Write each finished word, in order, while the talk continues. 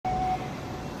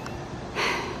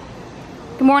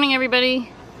Good morning,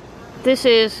 everybody. This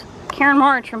is Karen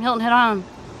March from Hilton Head On,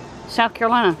 South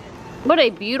Carolina. What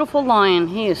a beautiful lion.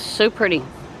 He is so pretty.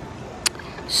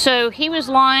 So he was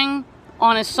lying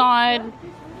on his side,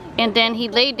 and then he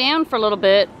laid down for a little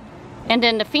bit, and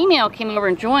then the female came over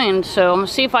and joined. So I'm gonna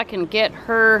see if I can get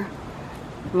her.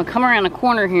 I'm gonna come around the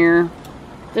corner here.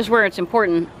 This is where it's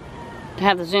important to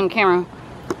have the zoom camera.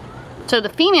 So the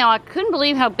female, I couldn't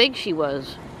believe how big she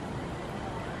was.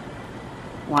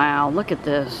 Wow, look at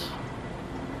this.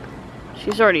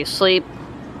 She's already asleep.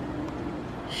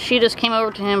 She just came over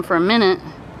to him for a minute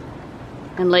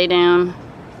and lay down.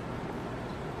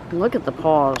 Look at the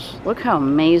paws. Look how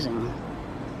amazing.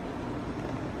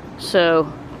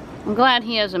 So, I'm glad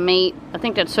he has a mate. I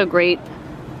think that's so great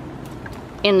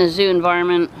in the zoo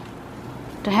environment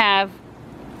to have,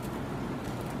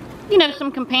 you know,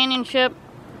 some companionship.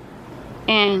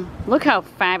 And look how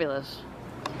fabulous.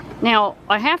 Now,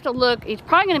 I have to look. He's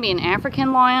probably going to be an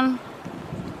African lion.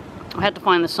 I have to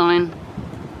find the sign.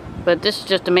 But this is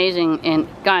just amazing. And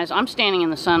guys, I'm standing in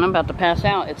the sun. I'm about to pass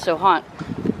out. It's so hot.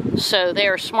 So they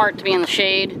are smart to be in the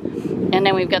shade. And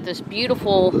then we've got this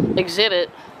beautiful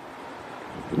exhibit.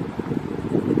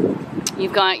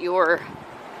 You've got your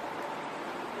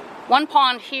one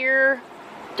pond here.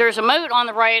 There's a moat on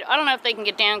the right. I don't know if they can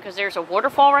get down because there's a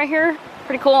waterfall right here.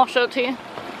 Pretty cool. I'll show it to you.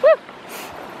 Woo!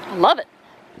 I love it.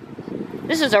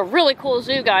 This is a really cool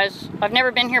zoo, guys. I've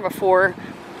never been here before.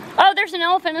 Oh, there's an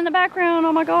elephant in the background.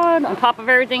 Oh my God. On top of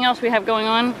everything else we have going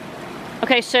on.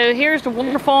 Okay, so here's the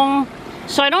waterfall.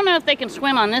 So I don't know if they can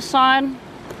swim on this side.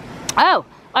 Oh,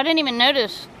 I didn't even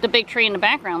notice the big tree in the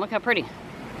background. Look how pretty.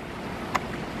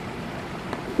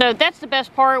 So that's the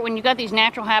best part when you got these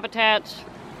natural habitats.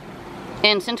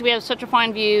 And since we have such a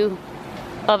fine view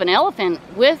of an elephant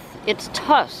with its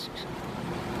tusks.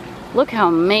 Look how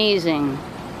amazing.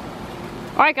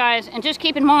 Alright guys, and just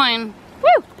keep in mind,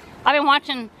 woo! I watched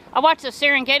the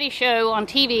Serengeti show on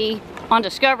TV on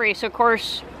Discovery, so of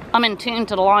course I'm in tune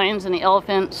to the lions and the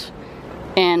elephants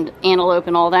and antelope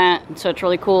and all that, and so it's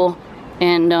really cool.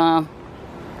 And I'm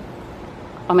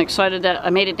excited that I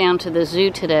made it down to the zoo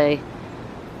today.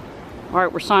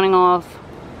 Alright, we're signing off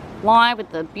live with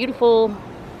the beautiful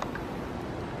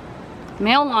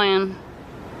male lion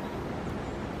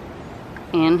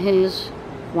and his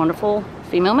wonderful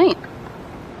female mate.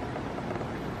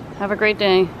 Have a great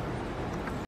day.